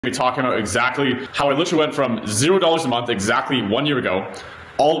Be talking about exactly how I literally went from $0 a month exactly 1 year ago,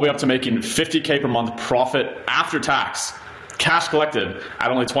 all the way up to making $50K per month profit after tax, cash collected at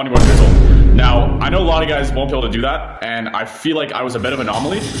only 21 years old. Now, I know a lot of guys won't be able to do that, and I feel like I was a bit of an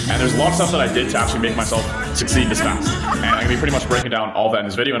anomaly, and there's a lot of stuff that I did to actually make myself succeed this fast. And I'm gonna be pretty much breaking down all that in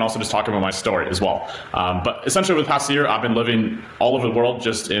this video, and also just talking about my story as well. But essentially over the past year, I've been living all over the world,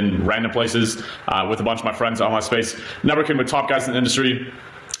 just in random places, with a bunch of my friends on my space, networking with top guys in the industry,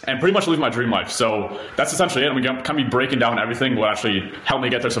 and pretty much live my dream life. So that's essentially it. I'm going to be breaking down everything, what actually helped me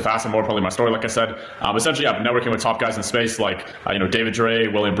get there so fast, and more probably my story, like I said. Essentially, I've been networking with top guys in space like David Dre,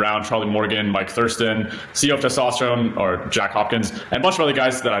 William Brown, Charlie Morgan, Mike Thurston, CEO of Testosterone, or Jack Hopkins, and a bunch of other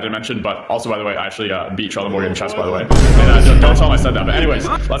guys that I didn't mention. But also, by the way, I actually beat Charlie Morgan in chess, by the way. And don't tell him I said that. But anyways,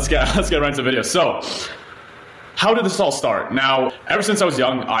 let's get right into the video. So, how did this all start? Now, ever since I was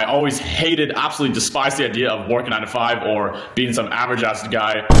young, I always hated, absolutely despised the idea of working 9 to 5 or being some average ass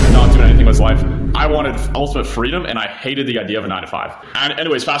guy, not doing anything with his life. I wanted ultimate freedom, and I hated the idea of a 9 to 5. And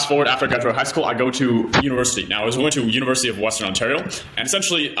anyways, fast forward, after I graduated high school, I go to university. Now, I was going to University of Western Ontario, and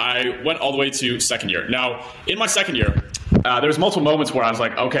essentially, I went all the way to second year. Now, in my second year, there was multiple moments where I was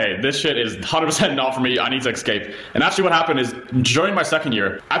like, okay, this shit is 100% not for me, I need to escape. And actually what happened is, during my second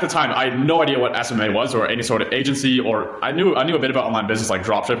year, at the time, I had no idea what SMMA was, or any sort of agency, or I knew a bit about online business like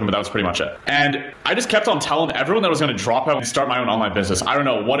dropshipping, but that was pretty much it. And I just kept on telling everyone that I was going to drop out and start my own online business. I don't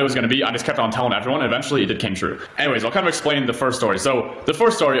know what it was going to be, I just kept on telling everyone, and eventually it came true. Anyways, I'll kind of explain the first story. So, the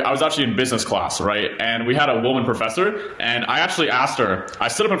first story, I was actually in business class, right? And we had a woman professor, and I actually asked her, I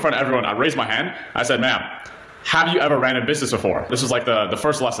stood up in front of everyone, I raised my hand, I said, ma'am, have you ever ran a business before? This was like the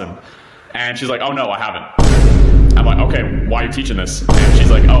first lesson. And she's like, oh no, I haven't. I'm like, okay, why are you teaching this? And she's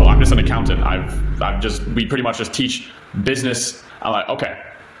like, oh, I'm just an accountant. We pretty much just teach business. I'm like, okay,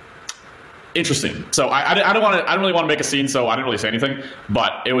 interesting. So I don't really want to make a scene, so I didn't really say anything,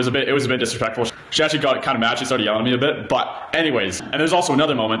 but it was a bit disrespectful. She actually got kind of mad. She started yelling at me a bit, but anyways. And there's also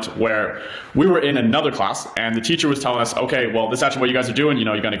another moment where we were in another class, and the teacher was telling us, okay, well, this is actually what you guys are doing. You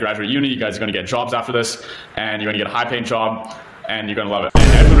know, you're going to graduate uni, you guys are going to get jobs after this, and you're going to get a high-paying job, and you're going to love it.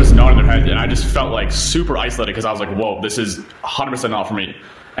 And everyone was nodding their head, and I just felt like super isolated, because I was like, whoa, this is 100% not for me.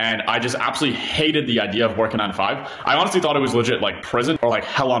 And I just absolutely hated the idea of working 9 to 5. I honestly thought it was legit like prison or like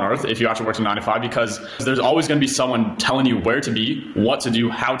hell on earth if you actually worked a 9 to 5, because there's always going to be someone telling you where to be, what to do,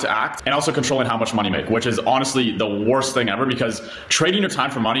 how to act, and also controlling how much money you make, which is honestly the worst thing ever, because trading your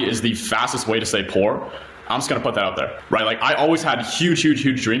time for money is the fastest way to stay poor. I'm just gonna put that out there, right? Like, I always had huge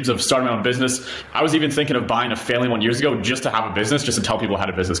dreams of starting my own business. I was even thinking of buying a failing one years ago just to have a business, just to tell people I had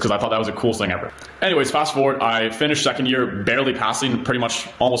a business, because I thought that was the coolest thing ever. Anyways, fast forward, I finished second year, barely passing, pretty much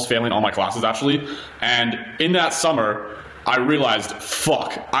almost failing all my classes actually. And in that summer, I realized,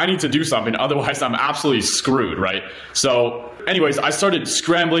 fuck, I need to do something, otherwise I'm absolutely screwed, right? So anyways, I started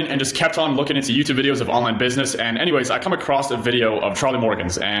scrambling and just kept on looking into YouTube videos of online business. And anyways, I come across a video of Charlie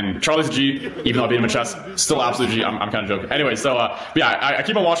Morgan's, and Charlie's a G, even though I beat him in chess, still absolute G. I'm kind of joking. Anyway, so yeah, I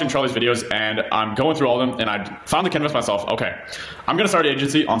keep on watching Charlie's videos, and I'm going through all of them, and I finally convinced myself, okay, I'm gonna start an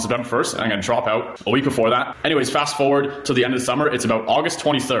agency on September 1st, and I'm gonna drop out a week before that. Anyways, fast forward to the end of the summer, it's about August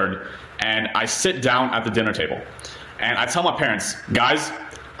 23rd, and I sit down at the dinner table, and I tell my parents, guys,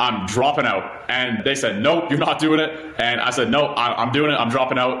 I'm dropping out. And they said, nope, you're not doing it. And I said, no, I'm doing it, I'm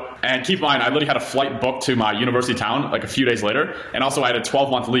dropping out. And keep in mind, I literally had a flight booked to my university town like a few days later. And also I had a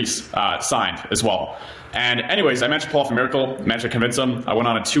 12-month lease signed as well. And anyways, I managed to pull off a miracle, managed to convince him. I went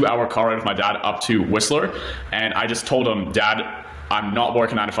on a 2-hour car ride with my dad up to Whistler. And I just told him, Dad, I'm not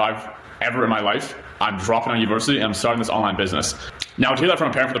working 9 to 5 ever in my life. I'm dropping out of university and I'm starting this online business. Now, to hear that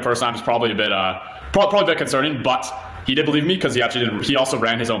from a parent for the first time is probably a bit, probably a bit concerning, but he did believe me, because he also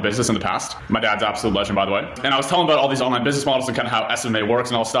ran his own business in the past. My dad's an absolute legend, by the way. And I was telling him about all these online business models and kind of how SMMA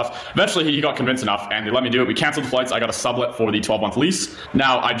works and all this stuff. Eventually, he got convinced enough, and they let me do it. We canceled the flights. I got a sublet for the 12-month lease.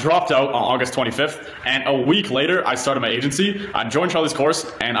 Now, I dropped out on August 25th, and a week later, I started my agency. I joined Charlie's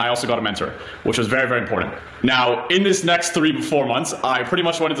course, and I also got a mentor, which was very important. Now, in this next 3 to 4 months, I pretty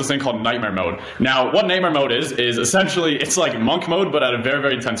much went into this thing called nightmare mode. Now, what nightmare mode is essentially, it's like monk mode, but at a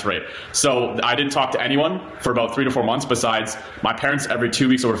very intense rate. So I didn't talk to anyone for about 3 to 4 months, besides my parents every 2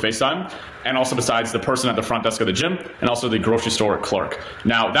 weeks over FaceTime, and also besides the person at the front desk of the gym, and also the grocery store clerk.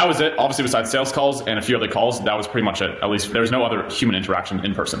 Now, that was it. Obviously, besides sales calls and a few other calls, that was pretty much it. At least there was no other human interaction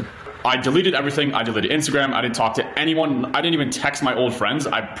in person. I deleted everything. I deleted Instagram. I didn't talk to anyone. I didn't even text my old friends.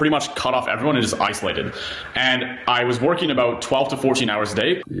 I pretty much cut off everyone and just isolated. And I was working about 12 to 14 hours a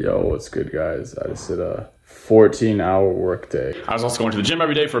day. Yo, what's good, guys? I just did a 14-hour workday. I was also going to the gym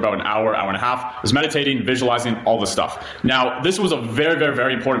every day for about an hour, hour and a half. I was meditating, visualizing, all this stuff. Now, this was a very, very,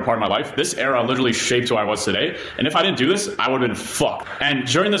 very important part of my life. This era literally shaped who I was today. And if I didn't do this, I would have been fucked. And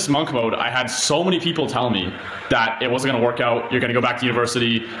during this monk mode, I had so many people tell me that it wasn't gonna work out. You're gonna go back to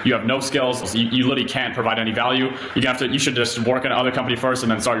university. You have no skills. You literally can't provide any value. You should just work in another company first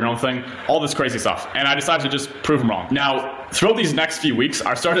and then start your own thing. All this crazy stuff. And I decided to just prove them wrong. Now, throughout these next few weeks,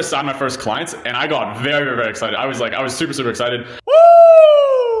 I started to sign my first clients and I got very, very, very excited. I was super, super excited. Woo!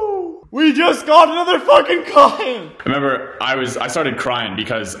 We just got another fucking client! Remember, I started crying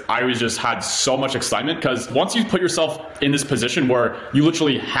because I just had so much excitement, because once you put yourself in this position where you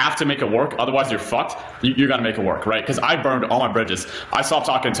literally have to make it work, otherwise you're fucked, you're gonna make it work, right? Because I burned all my bridges. I stopped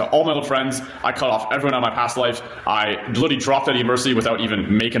talking to all my old friends. I cut off everyone out of my past life. I literally dropped out of university without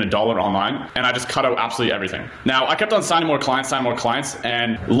even making $1 online, and I just cut out absolutely everything. Now, I kept on signing more clients,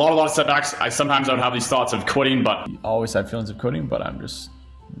 and a lot of setbacks. Sometimes I would have these thoughts of quitting, but I always had feelings of quitting, but I'm just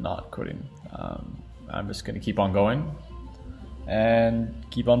not quitting. I'm just gonna keep on going and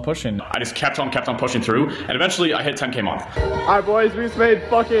keep on pushing. I just kept on pushing through, and eventually I hit 10K a month. Alright boys, we just made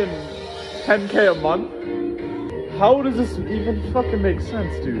fucking 10K a month. How does this even fucking make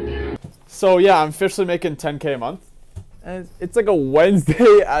sense, dude? So yeah, I'm officially making 10K a month. And it's like a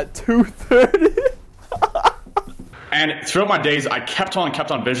Wednesday at 2:30. And throughout my days, I kept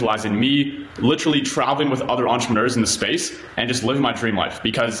on visualizing me literally traveling with other entrepreneurs in the space and just living my dream life,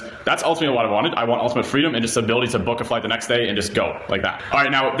 because that's ultimately what I wanted. I want ultimate freedom and just the ability to book a flight the next day and just go like that. All right,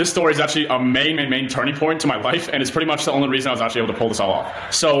 now this story is actually a main turning point to my life, and it's pretty much the only reason I was actually able to pull this all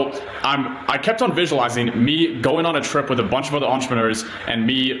off. So I kept on visualizing me going on a trip with a bunch of other entrepreneurs and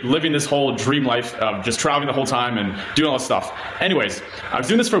me living this whole dream life of just traveling the whole time and doing all this stuff. Anyways, I was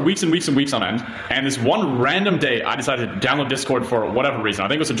doing this for weeks and weeks and weeks on end, and this one random day, I decided to download Discord for whatever reason. I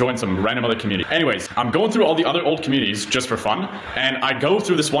think it was to join some random other community. Anyways, I'm going through all the other old communities just for fun, and I go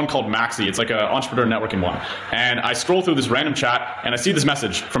through this one called Maxi. It's like an entrepreneur networking one. And I scroll through this random chat, and I see this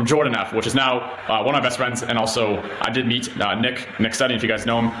message from Jordan F., which is now one of my best friends, and also I did meet Nick Steady, if you guys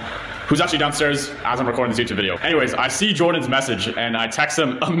know him, who's actually downstairs as I'm recording this YouTube video. Anyways, I see Jordan's message and I text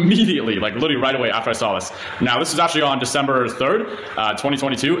him immediately, like literally right away after I saw this. Now, this is actually on December 3rd,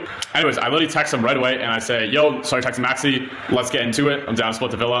 2022. Anyways, I literally text him right away and I say, yo, sorry, texting Maxi, let's get into it. I'm down to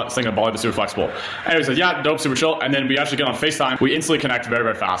split the villa, staying in Bali, but super flexible. Anyways, he said, yeah, dope, super chill. And then we actually get on FaceTime. We instantly connect very,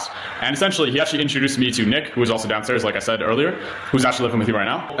 very fast. And essentially, he actually introduced me to Nick, who was also downstairs, like I said earlier, who's actually living with you right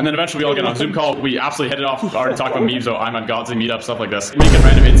now. And then eventually we all get on a Zoom call. We absolutely hit it off, already talked about memes, so I'm on God's meetup, stuff like this, making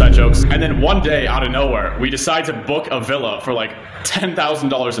random inside jokes. And then one day out of nowhere, we decide to book a villa for like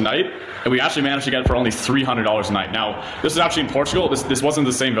 $10,000 a night, and we actually managed to get it for only $300 a night. Now, this is actually in Portugal. This wasn't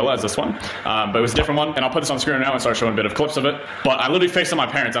the same villa as this one, but it was a different one, and I'll put this on the screen right now and start showing a bit of clips of it. But I literally FaceTimed my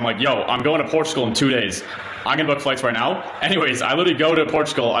parents. I'm like, yo, I'm going to Portugal in 2 days. I'm gonna book flights right now. Anyways, I literally go to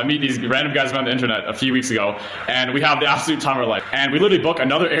Portugal. I meet these random guys on the internet a few weeks ago, and we have the absolute time of our life. And we literally book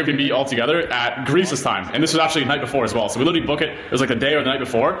another Airbnb all together at Greece this time. And this was actually the night before as well. So we literally book it. It was like the day or the night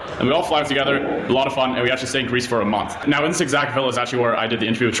before, and we all fly together. A lot of fun, and we actually stay in Greece for a month. Now, in this exact villa is actually where I did the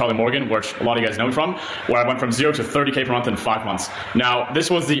interview with Charlie Morgan, which a lot of you guys know me from, where I went from 0 to 30K per month in 5 months. Now, this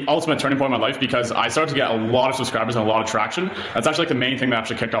was the ultimate turning point in my life because I started to get a lot of subscribers and a lot of traction. That's actually like the main thing that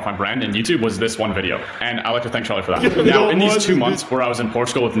actually kicked off my brand in YouTube was this one video. And I like to thank Charlie for that. Now, in these 2 months where I was in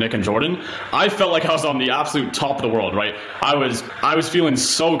Portugal with Nick and Jordan, I felt like I was on the absolute top of the world, right? I was feeling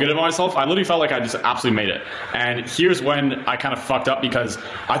so good about myself. I literally felt like I just absolutely made it. And here's when I kind of fucked up because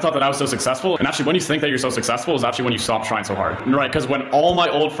I thought that I was so successful. And actually, when you think that you're so successful is actually when you stop trying so hard, right? Because when all my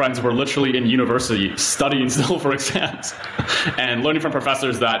old friends were literally in university studying still for exams and learning from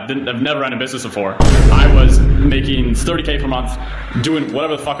professors that have never run a business before, I was making 30K per month, doing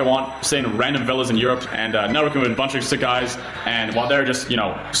whatever the fuck I want, staying in random villas in Europe, and networking with a bunch of sick guys, and while they're just, you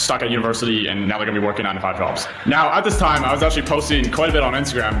know, stuck at university and now they're gonna be working 9 to 5 jobs. Now, at this time, I was actually posting quite a bit on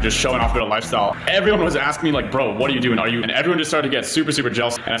Instagram, just showing off a bit of lifestyle. Everyone was asking me like, bro, what are you doing? And everyone just started to get super, super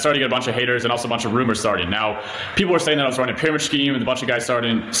jealous, and I started to get a bunch of haters and also a bunch of rumors starting. Now, people were saying that I was running a pyramid scheme, and a bunch of guys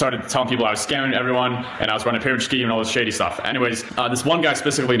started telling people I was scamming everyone, and I was running a pyramid scheme and all this shady stuff. Anyways, this one guy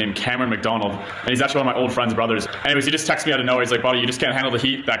specifically named Cameron McDonald, and he's actually one of my old friends' brothers. Anyways, he just texted me out of nowhere. He's like, buddy, you just can't handle the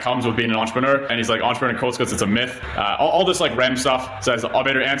heat that comes with being an entrepreneur. And he's like, entrepreneur in quotes because it's a myth. All this like random stuff. Says, I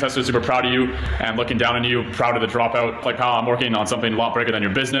bet your ancestors super proud of you and looking down on you, proud of the dropout. Like how I'm working on something a lot bigger than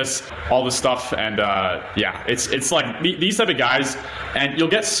your business. All this stuff, and yeah, it's like these type of guys, and you'll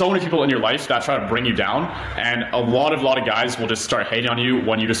get so many people in your life that try to bring you down, and a lot of guys will just start hating on you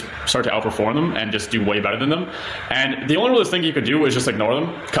when you just start to outperform them and just do way better than them. And the only real thing you could do is just ignore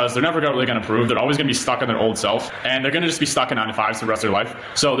them, because they're never really going to improve. They're always going to be stuck in their old self, and they're going to just be stuck in 9 to 5s for the rest of their life.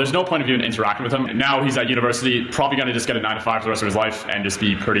 So there's no point of even interacting with him. Now he's at university, probably going to just get a 9 to 5 for the rest of his life and just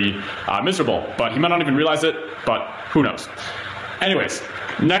be pretty miserable. But he might not even realize it, but who knows. Anyways,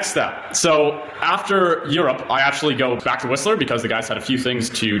 next step. So after Europe, I actually go back to Whistler because the guys had a few things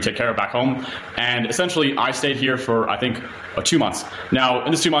to take care of back home. And essentially, I stayed here for, I think, 2 months. Now,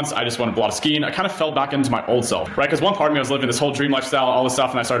 in this 2 months, I just went a lot of skiing. I kind of fell back into my old self, right? Because one part of me was living this whole dream lifestyle, all this stuff,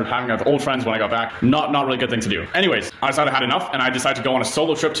 and I started hanging out with old friends when I got back. Not really a good thing to do. Anyways, I decided I had enough, and I decided to go on a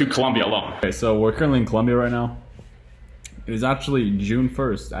solo trip to Colombia alone. Okay, so we're currently in Colombia right now. It is actually June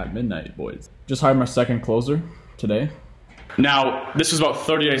 1st at midnight, boys. Just hired my second closer today. Now, this was about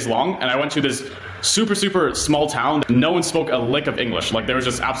 30 days long, and I went to this super small town. No one spoke a lick of English. Like, there was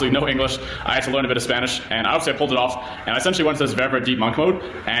just absolutely no English. I had to learn a bit of Spanish, and obviously I pulled it off, and I essentially went to this very deep monk mode,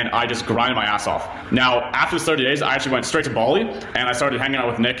 and I just grinded my ass off. Now, after this 30 days, I actually went straight to Bali, and I started hanging out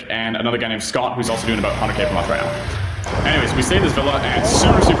with Nick and another guy named Scott, who's also doing about 100K per month right now. Anyways, we stayed in this villa, and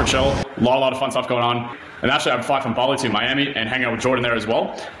super chill. A lot of fun stuff going on. And actually, I would fly from Bali to Miami and hang out with Jordan there as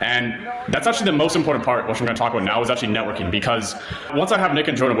well. And that's actually the most important part, which I'm going to talk about now, is actually networking. Because once I have Nick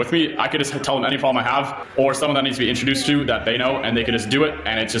and Jordan with me, I could just tell them any problem I have, or someone that needs to be introduced to that they know, and they could just do it,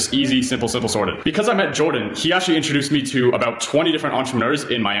 and it's just easy, simple sorted. Because I met Jordan, he actually introduced me to about 20 different entrepreneurs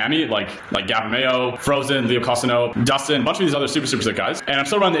in Miami, like Gavin Mayo, Frozen, Leo Costano, Dustin, a bunch of these other super sick guys. And I'm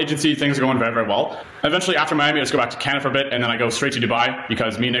still around the agency, things are going very well. Eventually, after Miami, I just go back to Canada for a bit, and then I go straight to Dubai,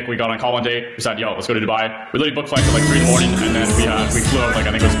 because me and Nick, we got on a call one day, we said, yo, let's go to Dubai. We literally booked flights at like 3 in the morning, and then we flew out, like,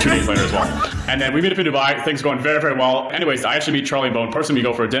 I think it was 2 days later as well. And then we meet up in Dubai, things going very well. Anyways, I actually meet Charlie and Bo in person. We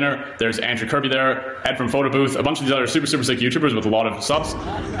go for a dinner. There's Andrew Kirby there, Ed from Photo Booth, a bunch of these other super sick YouTubers with a lot of subs.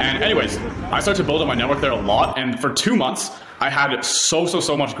 And anyways, I started to build up my network there a lot, and for 2 months, I had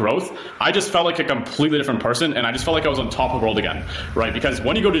so much growth. I just felt like a completely different person, and I just felt like I was on top of the world again, right? Because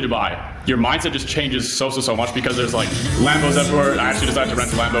when you go to Dubai, your mindset just changes so much, because there's like Lambos everywhere. I actually decided to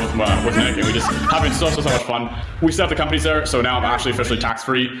rent a Lambo with Nick, and we just having so much fun. We set up the companies there, so now I'm actually officially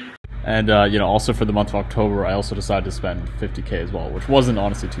tax-free. And you know, also for the month of October, I also decided to spend 50K as well, which wasn't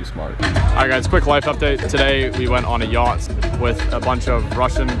honestly too smart. Alright guys, quick life update. Today we went on a yacht with a bunch of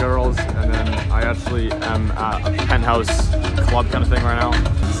Russian girls, and then I actually am at a Penthouse club kind of thing right now.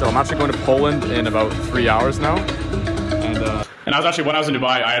 So I'm actually going to Poland in about 3 hours now. And I was actually, when I was in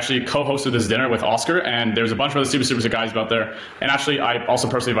Dubai, I actually co-hosted this dinner with Oscar, and there's a bunch of other super sick guys out there. And actually, I also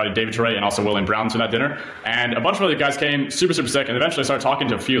personally invited David Teray and also William Brown to that dinner. And a bunch of other guys came, super sick, and eventually I started talking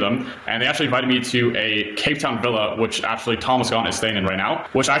to a few of them. And they actually invited me to a Cape Town villa, which actually Thomas Gaunt is staying in right now,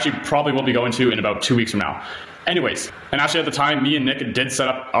 which I actually probably will be going to in about 2 weeks from now. Anyways, and actually at the time, me and Nick did set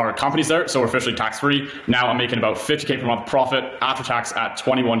up our companies there, so we're officially tax-free. Now I'm making about 50K per month profit after tax at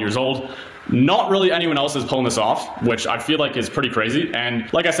 21 years old. Not really anyone else is pulling this off, which I feel like is pretty crazy. And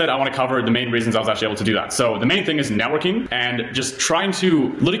like I said, I want to cover the main reasons I was actually able to do that. So the main thing is networking and just trying to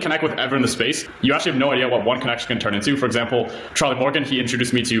literally connect with everyone in the space. You actually have no idea what one connection can turn into. For example, Charlie Morgan, he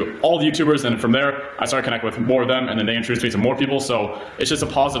introduced me to all the YouTubers, and from there, I started connecting with more of them, and then they introduced me to more people. So it's just a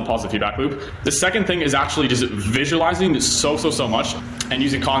positive feedback loop. The second thing is actually just visualizing so much and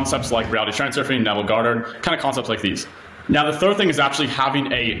using concepts like reality transurfing, Neville Goddard, kind of concepts like these. Now, the third thing is actually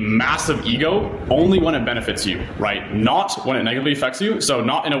having a massive ego only when it benefits you, right? Not when it negatively affects you. So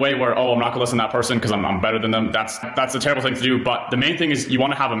not in a way where, oh, I'm not gonna listen to that person because I'm better than them. That's a terrible thing to do. But the main thing is you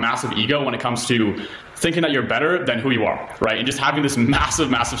want to have a massive ego when it comes to thinking that you're better than who you are, right? And just having this massive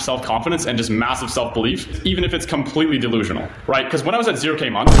self-confidence and just massive self-belief, even if it's completely delusional, right? Because when I was at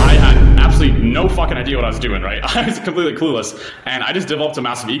 0K month, I had absolutely no fucking idea what I was doing, right? I was completely clueless, and I just developed a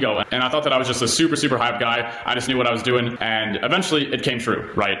massive ego, and I thought that I was just a super hype guy. I just knew what I was doing, and eventually it came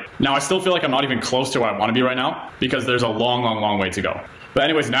true, right? Now I still feel like I'm not even close to where I want to be right now, because there's a long way to go. But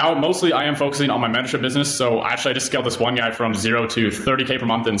anyways, now mostly I am focusing on my mentorship business. So actually I just scaled this one guy from 0 to 30K per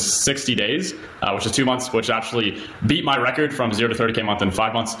month in 60 days, which is 2 months, which actually beat my record from 0 to 30K a month in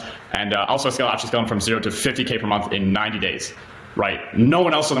 5 months. And also I actually scaled him from 0 to 50K per month in 90 days. Right, no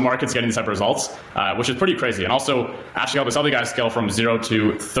one else in the market's getting these type of results, which is pretty crazy. And also, actually, how this other guy scaled from 0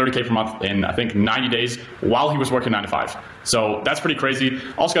 to 30K per month in, I think, 90 days while he was working 9 to 5. So that's pretty crazy.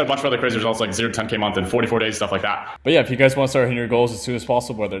 Also got a bunch of other crazy results like 0 to 10K a month in 44 days, stuff like that. But yeah, if you guys want to start hitting your goals as soon as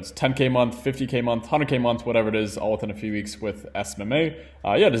possible, whether it's 10K a month, 50K a month, 100K a month, whatever it is, all within a few weeks with SMMA,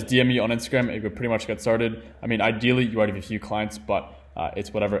 yeah, just DM me on Instagram. It would pretty much get started. I mean, ideally, you already have a few clients, but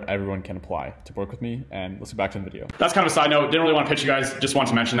it's whatever everyone can apply to work with me. And let's get back to the video. That's kind of a side note. Didn't really want to pitch you guys. Just wanted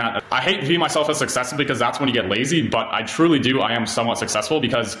to mention that. I hate viewing myself as successful because that's when you get lazy, but I truly do. I am somewhat successful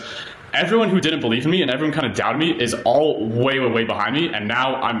because everyone who didn't believe in me and everyone kind of doubted me is all way behind me, and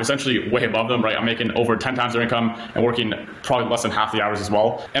now I'm essentially way above them, right? I'm making over 10 times their income and working probably less than half the hours as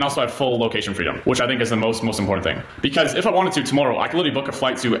well, and also I have full location freedom, which I think is the most important thing. Because if I wanted to tomorrow, I could literally book a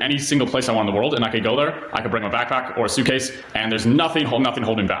flight to any single place I want in the world, and I could go there, I could bring my backpack or a suitcase, and there's nothing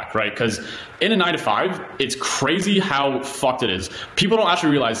holding me back, right? Because in a 9 to 5, it's crazy how fucked it is. People don't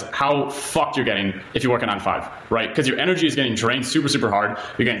actually realize how fucked you're getting if you work a 9 to 5, right? Because your energy is getting drained super hard.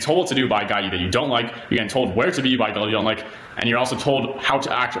 You're getting told what to do by a guy that you don't like. You're getting told where to be by a guy you don't like. And you're also told how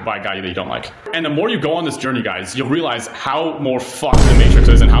to act by a guy that you don't like. And the more you go on this journey, guys, you'll realize how more fucked the Matrix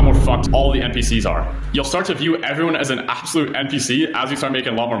is and how more fucked all the NPCs are. You'll start to view everyone as an absolute NPC as you start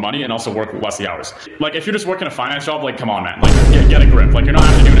making a lot more money and also work less the hours. Like, if you're just working a finance job, like, come on, man. Like, get a grip. Like, you're not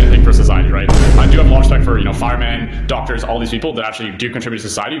actually doing anything for society, right? I do have a lot of respect for, you know, firemen, doctors, all these people that actually do contribute to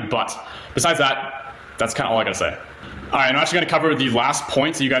society. But besides that, that's kind of all I gotta say. All right, I'm actually going to cover the last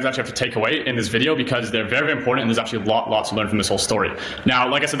points that you guys actually have to take away in this video because they're very important, and there's actually a lot to learn from this whole story. Now,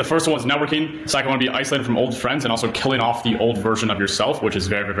 like I said, the first one was networking. Second one would be isolated from old friends and also killing off the old version of yourself, which is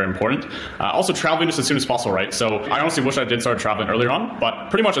very important. Also, traveling just as soon as possible, right? So I honestly wish I did start traveling earlier on, but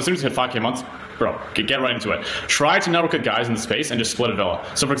pretty much as soon as you hit 5K a month, bro, get right into it. Try to network with guys in the space and just split a villa.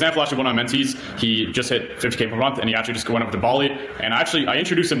 So for example, actually one of my mentees, he just hit 50K per month and he actually just went over to Bali, and I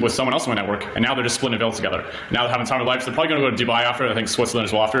introduced him with someone else in my network, and now they're just splitting a villa together. Now they're having time of life, so they're probably going to go to Dubai after, I think Switzerland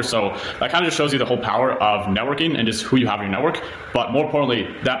as well after. So that kind of just shows you the whole power of networking and just who you have in your network. But more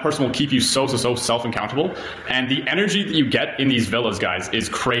importantly, that person will keep you so self-accountable. And the energy that you get in these villas, guys, is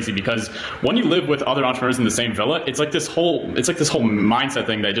crazy, because when you live with other entrepreneurs in the same villa, it's like this whole mindset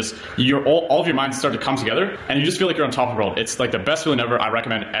thing that just all of your minds start to come together, and you just feel like you're on top of the world. It's like the best feeling ever. I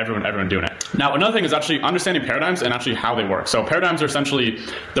recommend everyone doing it. Now, another thing is actually understanding paradigms and actually how they work. So paradigms are essentially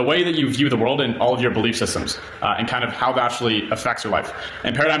the way that you view the world and all of your belief systems, and kind of how that actually affects your life.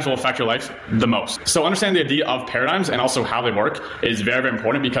 And paradigms will affect your life the most. So understanding the idea of paradigms and also how they work is very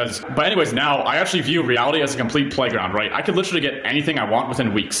important, because, but anyways, now I actually view reality as a complete playground, right? I could literally get anything I want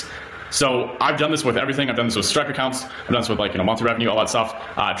within weeks. So I've done this with everything. I've done this with Stripe accounts. I've done this with, like, you know, monthly revenue, all that stuff,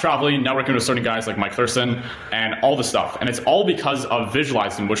 traveling, networking with certain guys like Mike Thurston, and all this stuff. And it's all because of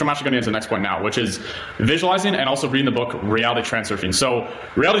visualizing, which I'm actually going to get into the next point now, which is visualizing and also reading the book Reality Transurfing. So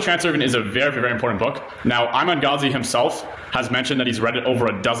Reality Transurfing is a very important book. Now, Ayman Ghazi himself has mentioned that he's read it over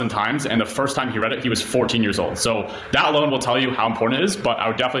a dozen times, and the first time he read it, he was 14 years old. So that alone will tell you how important it is, but I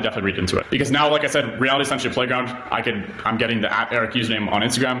would definitely read into it. Because now, like I said, reality is essentially a playground. I'm getting the @Eric username on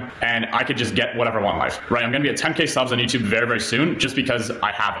Instagram, and I could just get whatever I want in life, right? I'm gonna be at 10K subs on YouTube very soon, just because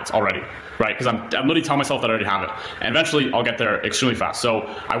I have it already, right? Because I'm literally telling myself that I already have it, and eventually I'll get there extremely fast. So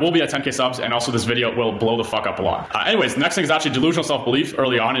I will be at 10K subs, and also this video will blow the fuck up a lot. Anyways, the next thing is actually delusional self-belief.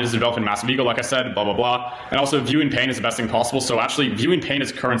 Early on, it is developing massive ego, like I said, blah, and also viewing pain is the best thing possible. So actually viewing pain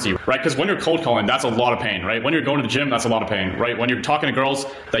as currency, right? Because when you're cold calling, that's a lot of pain, right? When you're going to the gym, that's a lot of pain, right? When you're talking to girls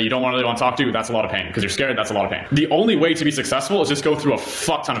that you don't really want to talk to, that's a lot of pain. Because you're scared, that's a lot of pain. The only way to be successful is just go through a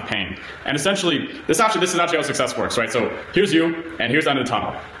fuck ton of pain. And essentially, this is actually how success works, right? So here's you, and here's the end of the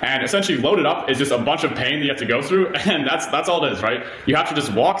tunnel. And essentially loaded up is just a bunch of pain that you have to go through, and that's all it is, right? You have to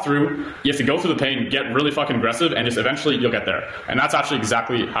just walk through, you have to go through the pain, get really fucking aggressive, and just eventually you'll get there. And that's actually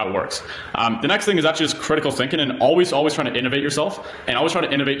exactly how it works. The next thing is actually just critical thinking, and always trying to innovate yourself, and always try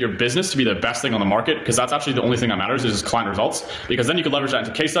to innovate your business to be the best thing on the market, because that's actually the only thing that matters is just client results, because then you can leverage that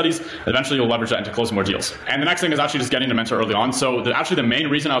into case studies, and eventually you'll leverage that into closing more deals. And the next thing is actually just getting a mentor early on. So actually the main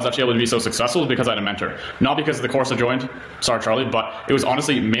reason I was actually able to be so successful is because I had a mentor. Not because of the course I joined, sorry Charlie, but it was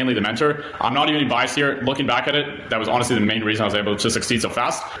honestly mainly the mentor. I'm not even biased here. Looking back at it, that was honestly the main reason I was able to succeed so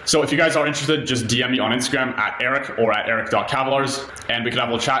fast. So if you guys are interested, just DM me on Instagram @Eric or @Eric.Kavelaars, and we can have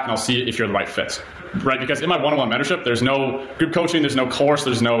a little chat, and I'll see if you're the right fit. Right, because in my one-on-one mentorship, there's no group coaching, there's no course,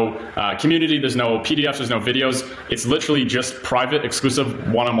 there's no community, there's no PDFs, there's no videos. It's literally just private, exclusive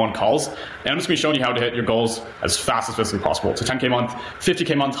one-on-one calls. And I'm just gonna be showing you how to hit your goals as fast as physically possible. So 10K month,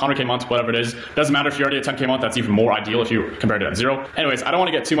 50K month, 100K month, whatever it is. Doesn't matter if you're already at 10K month, that's even more ideal if you compare it at 0. Anyways, I don't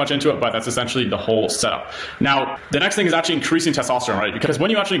wanna get too much into it, but that's essentially the whole setup. Now, the next thing is actually increasing testosterone, right? Because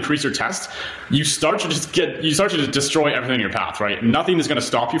when you actually increase your test, you start to just destroy everything in your path, right? Nothing is gonna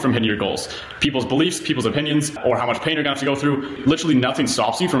stop you from hitting your goals. People's beliefs, people's opinions, or how much pain you're gonna have to go through, literally nothing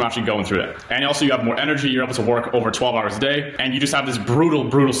stops you from actually going through it. And also you have more energy, you're able to work over 12 hours a day, and you just have this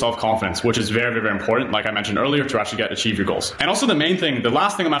brutal self-confidence, which is very important, like I mentioned earlier, to actually achieve your goals. And also the main thing, the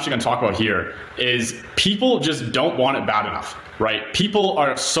last thing I'm actually gonna talk about here is people just don't want it bad enough, right? People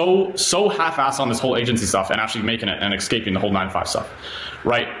are so half-assed on this whole agency stuff and actually making it and escaping the whole 9-to-5 stuff,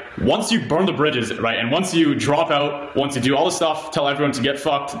 right? Once you burn the bridges, right, and once you drop out, once you do all this stuff, tell everyone to get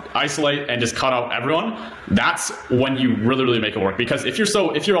fucked, isolate, and just cut out everyone, that's when you really make it work. Because if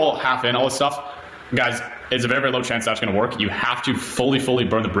you're all half in all this stuff, guys, it's a very low chance that's going to work. You have to fully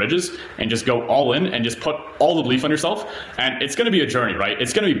burn the bridges and just go all in and just put all the belief on yourself. And it's going to be a journey, right?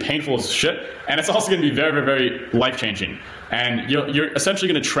 It's going to be painful as shit, and it's also going to be very life-changing. And you're essentially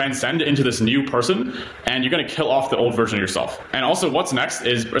going to transcend into this new person, and you're going to kill off the old version of yourself. And also what's next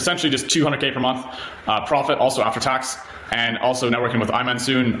is essentially just 200K per month profit, also after tax. And also networking with Iman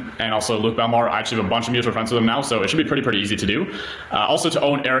soon, and also Luke Belmar. I actually have a bunch of mutual friends with him now, so it should be pretty easy to do. Also to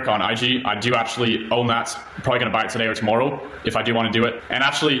own Eric on IG, I do actually own that. Probably gonna buy it today or tomorrow if I do want to do it. And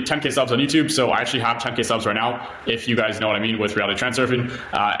actually 10K subs on YouTube, so I actually have 10K subs right now, if you guys know what I mean with reality transurfing.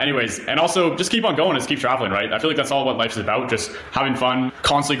 Anyways, and also just keep on going, just keep traveling, right? I feel like that's all what life is about, just having fun,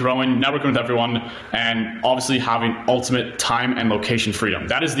 constantly growing, networking with everyone, and obviously having ultimate time and location freedom.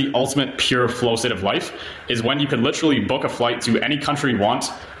 That is the ultimate pure flow state of life, is when you can literally book a flight to any country you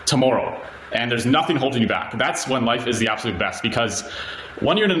want tomorrow, and there's nothing holding you back. That's when life is the absolute best, because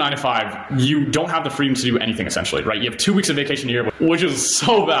when you're in a 9-to-5, you don't have the freedom to do anything essentially, right? You have 2 weeks of vacation a year, which is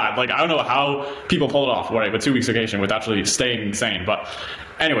so bad. Like, I don't know how people pull it off, right, with 2 weeks vacation with actually staying sane. But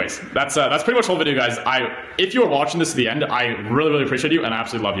anyways, that's pretty much the whole video, guys. If you are watching this to the end, I really appreciate you, and I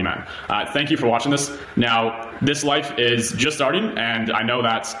absolutely love you, man. Thank you for watching this. Now, this life is just starting, and I know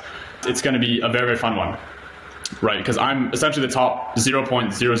that it's going to be a very fun one. Right, because I'm essentially the top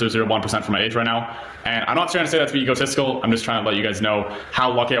 0.0001% for my age right now, and I'm not trying to say that to be egotistical. I'm just trying to let you guys know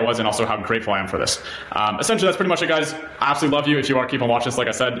how lucky I was and also how grateful I am for this. Essentially, that's pretty much it, guys. I absolutely love you. If you are, keep on watching this, like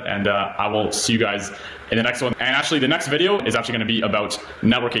I said, and I will see you guys in the next one. And actually, the next video is actually going to be about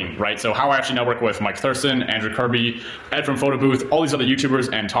networking, right? So how I actually network with Mike Thurston, Andrew Kirby, Ed from Photo Booth, all these other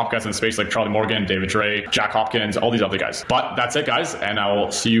YouTubers and top guys in space like Charlie Morgan, David Dre, Jack Hopkins, all these other guys. But that's it, guys, and I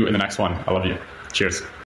will see you in the next one. I love you. Cheers.